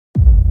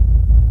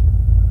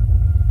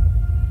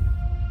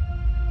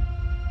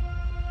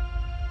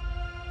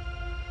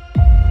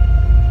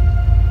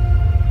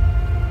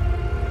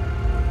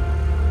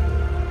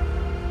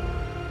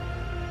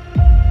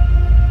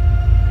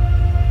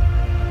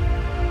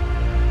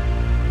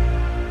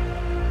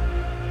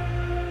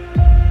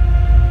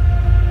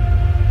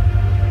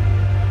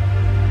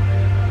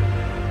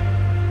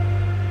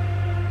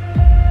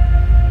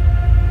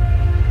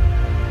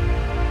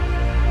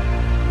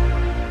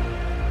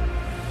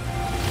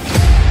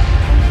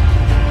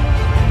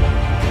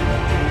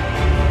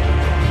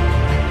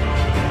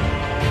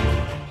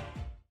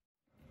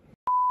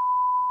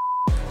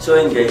So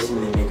yun guys,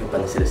 minimake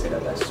pa na sila sa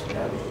labas.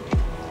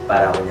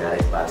 Para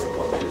kunyari, para sa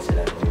photo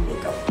sila yung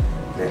makeup.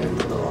 Dahil yung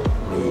totoo,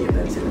 may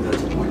event sila doon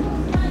sa pool.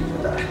 So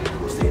tara,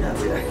 gustuin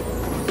natin sila.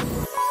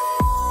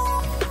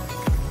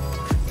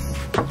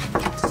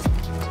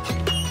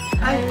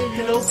 Hi!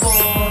 Hello po!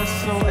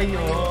 So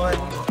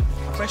ayun,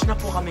 fresh na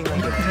po kami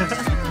ngayon.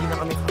 Hindi na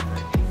kami kaman.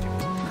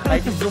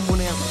 Kahit zoom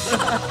muna yan.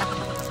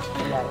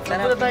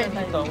 Tara tayo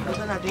dito.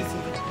 Punta natin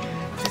si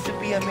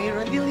Sophia May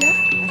Rondilla.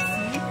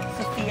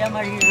 Sophia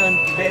Marie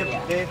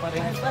Rondilla.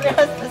 Parehas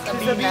na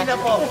Sabina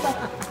po.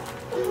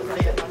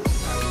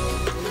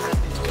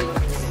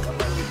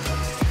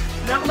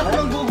 Naknak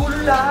ng gugulo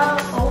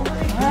lang. Oh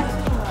my God.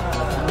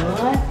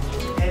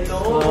 Hello.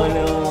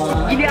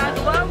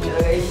 Ginagawa mo.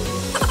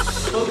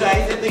 So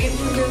guys, ito yung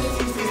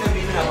si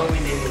Sabina habang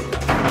minilita.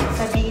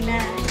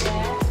 Sabina,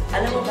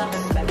 alam mo ba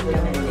kung bakit ko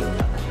na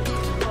nililita?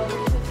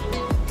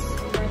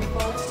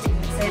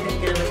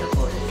 7 kilometers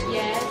po.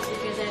 Yes,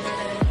 because I know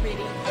that I'm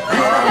pretty.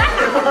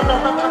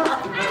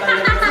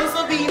 So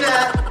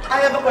Sabina,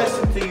 I have a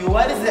question to you.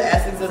 What is the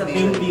essence of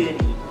being beauty?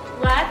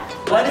 What?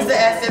 What is the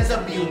essence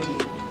of beauty?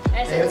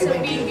 Essence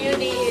of being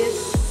beauty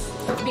is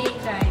being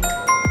kind.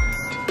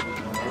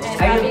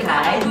 And Are you having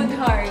kind? a good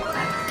heart.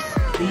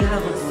 Do you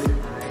have a good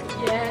heart?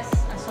 Yes,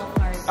 a soft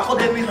heart. Ako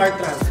din may heart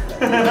transplant.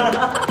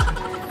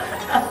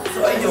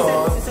 So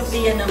ayun. Si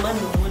Sophia naman,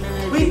 no?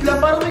 Wait lang,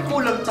 parang may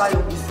kulang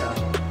tayong isa.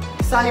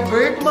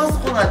 Cyber, pumasok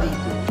ko nga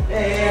dito.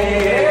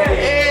 Eh!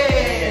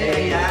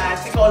 Yeah,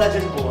 si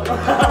Collagen Boy.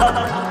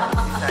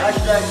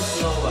 Hashtag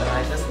Snow White.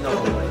 Hashtag Snow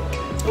White.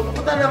 So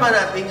pupunta naman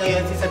natin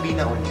ngayon si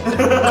Sabina ulit.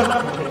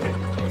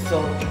 So,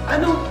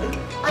 anong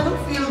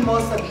feel mo,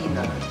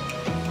 Sabina?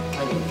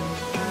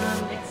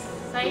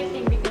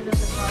 Exciting because of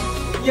the fun.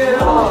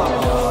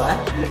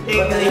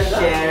 English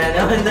share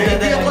na naman.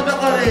 Hindi ako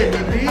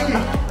naka-ready.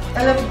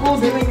 Alam ko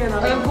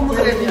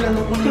mag-ready lang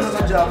nung kunin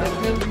naka-jacket.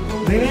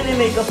 May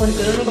makeupan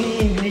ka na,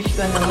 nag-i-English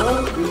ka na.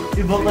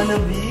 Iba ka na,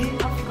 B.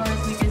 Of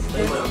course, because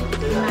there's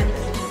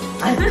humanity.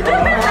 I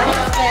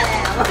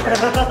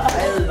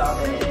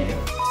love it.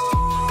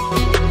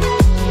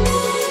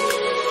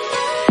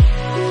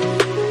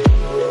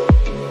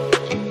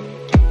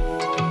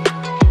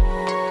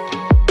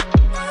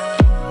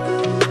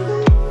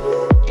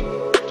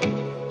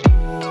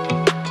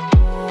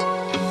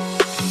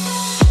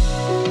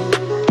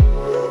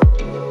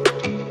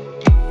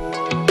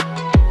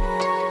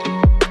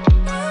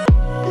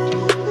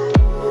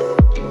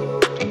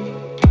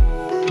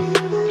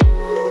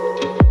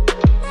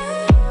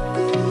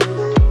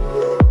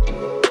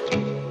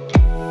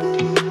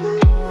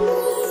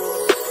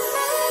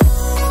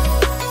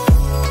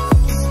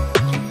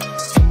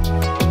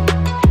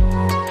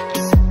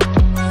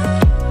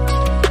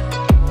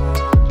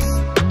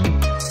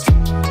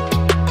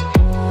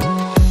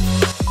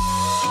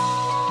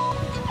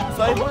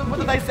 So,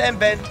 punta tayo sa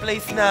event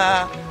place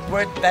na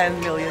worth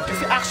 10 million.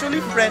 Kasi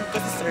actually, friend ko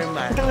si Sir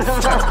Man.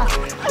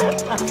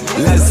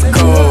 Let's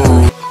go!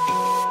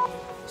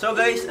 So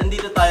guys,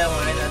 andito tayo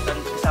ngayon at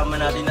kasama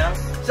natin ang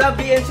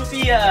Sabi and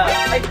Sophia!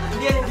 Ay,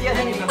 hindi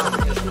yan.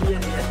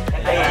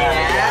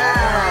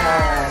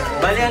 Ayan!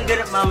 Bali, ang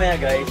ganap mamaya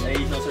guys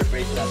ay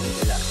surprise natin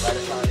sila para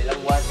sa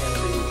kanilang 1 and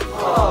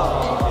 3.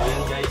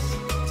 Ayun guys.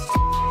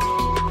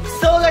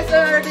 So guys,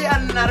 already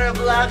another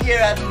vlog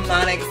here at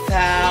Manix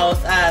House.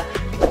 At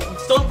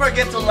don't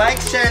forget to like,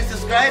 share, and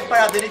subscribe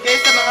para update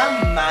kayo sa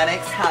mga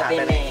Manix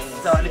happenings.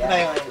 So, ulit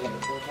tayo ngayon.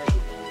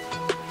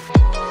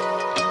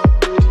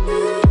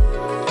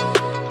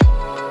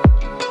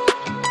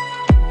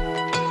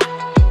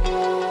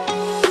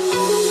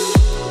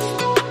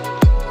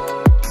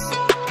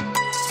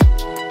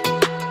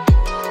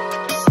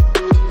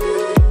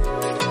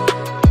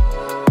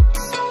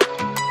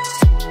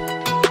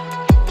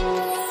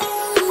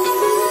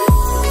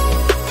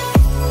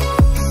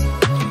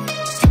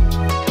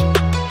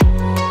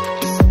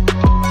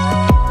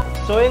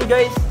 So yun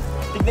guys,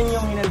 tignan nyo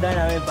yung hinanda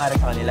namin para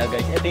sa kanila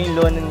guys. Ito yung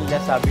lona nila,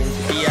 Sabi and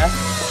Sophia.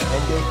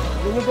 And guys,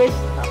 tignan nyo guys,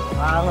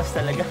 angas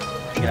talaga.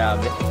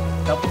 Grabe.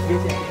 Tapos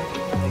guys, grabe.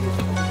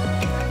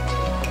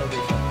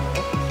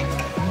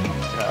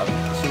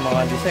 Tapos yung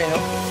mga design, no?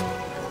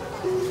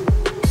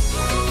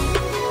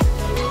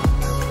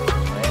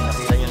 Ayan,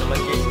 nakita nyo naman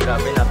guys,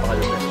 grabe,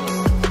 napakalunas.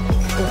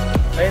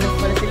 Ayan,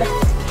 pala sila.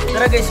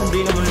 Tara guys,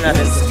 sunduin na muna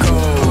natin. Let's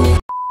go!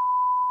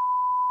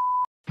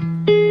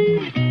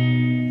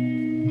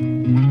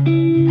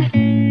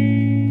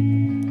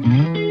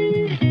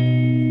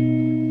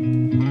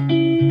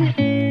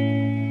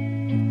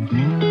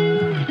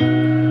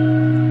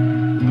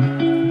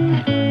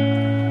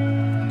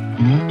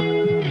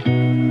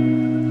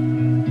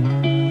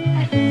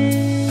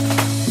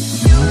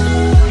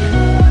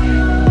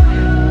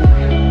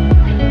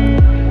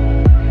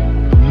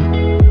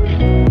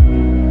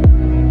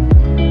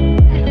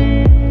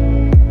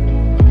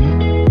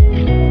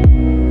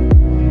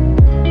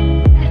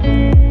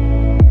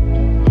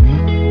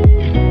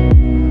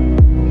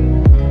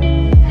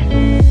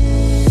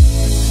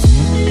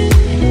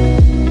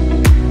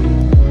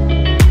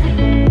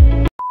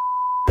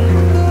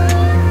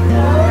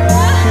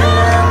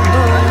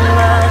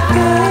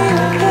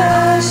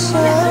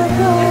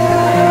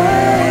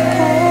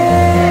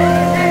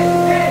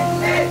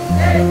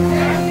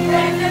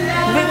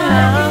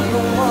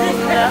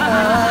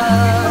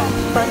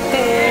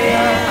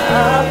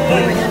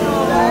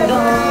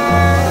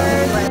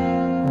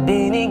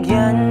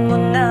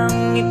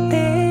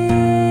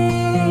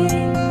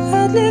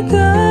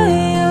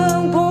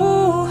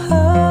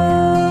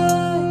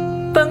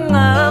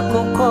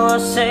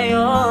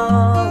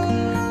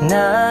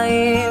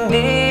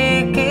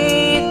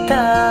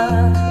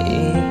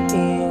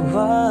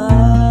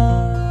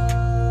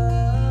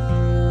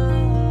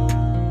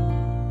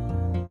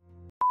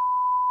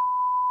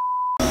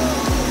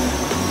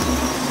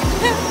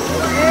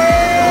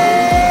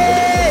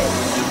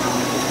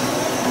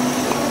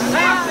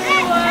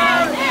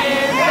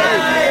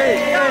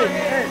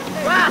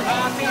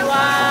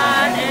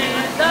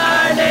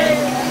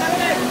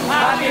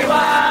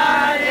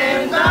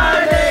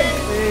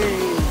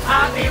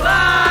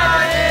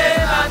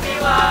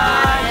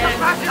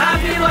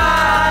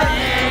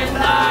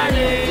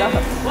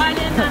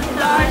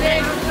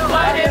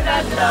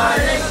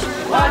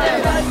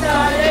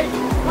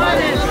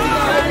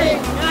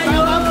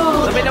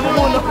 Sabay na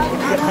mumuno.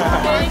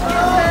 Thank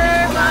you, sir.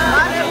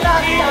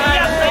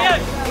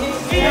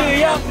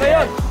 Iyak na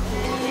yun!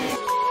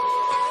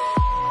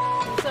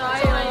 So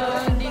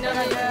ayun, hindi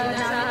namin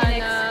inasahan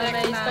na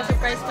may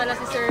pa-surprise pala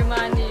si Sir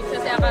Manix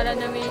kasi akala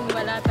namin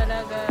wala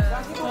talaga.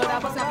 So,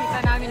 tapos nakita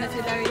namin na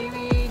sila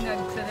Riwi,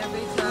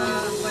 nag-celebrate sa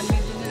 1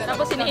 million nila.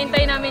 Tapos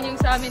hinihintay namin yung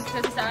sa amin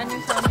kasi saan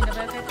yung sa amin na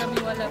bakit kami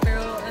wala.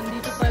 Pero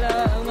andito pala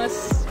ang mas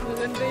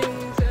maganda yung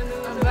sa ano.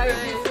 Ang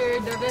very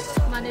Sir, the best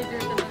manager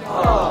talaga.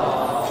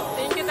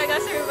 Thank you taga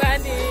Sir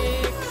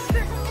Manix.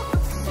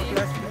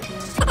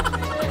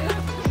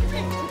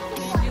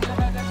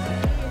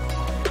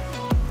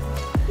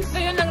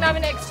 Ngayon lang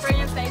namin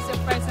na-experience na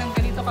i-surprise ng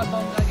ganito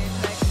kabongga guys.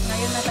 Like,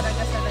 ngayon na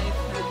talaga sa life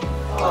na.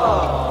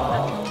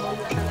 Tatlong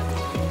bongga talaga.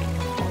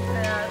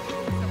 Kaya,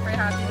 super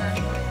happy na.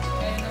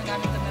 Ngayon lang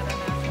namin ito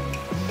naranasan.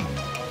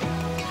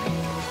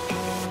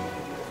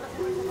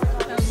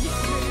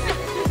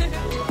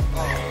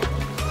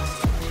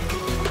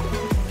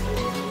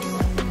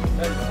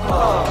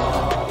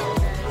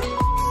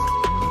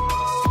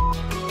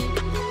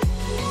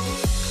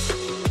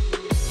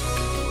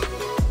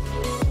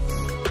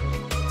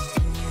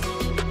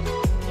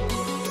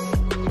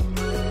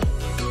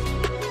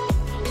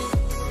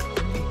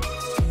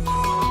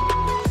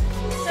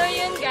 So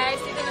yun guys,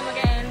 dito na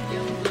mag-end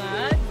yung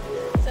vlog.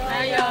 So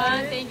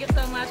ayun, thank you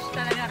so much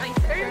talaga kay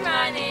Sir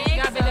Manix.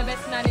 Grabe, the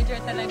best manager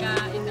talaga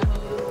in the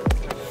whole.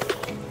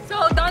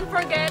 So don't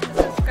forget to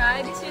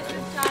subscribe to this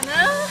YouTube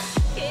channel.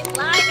 Hit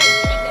like and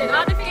click the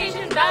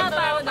notification bell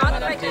para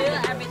ma-notify kayo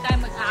every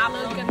time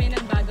mag-upload kami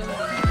ng bagong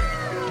video.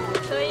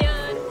 So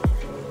yun.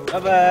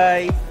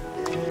 Bye-bye!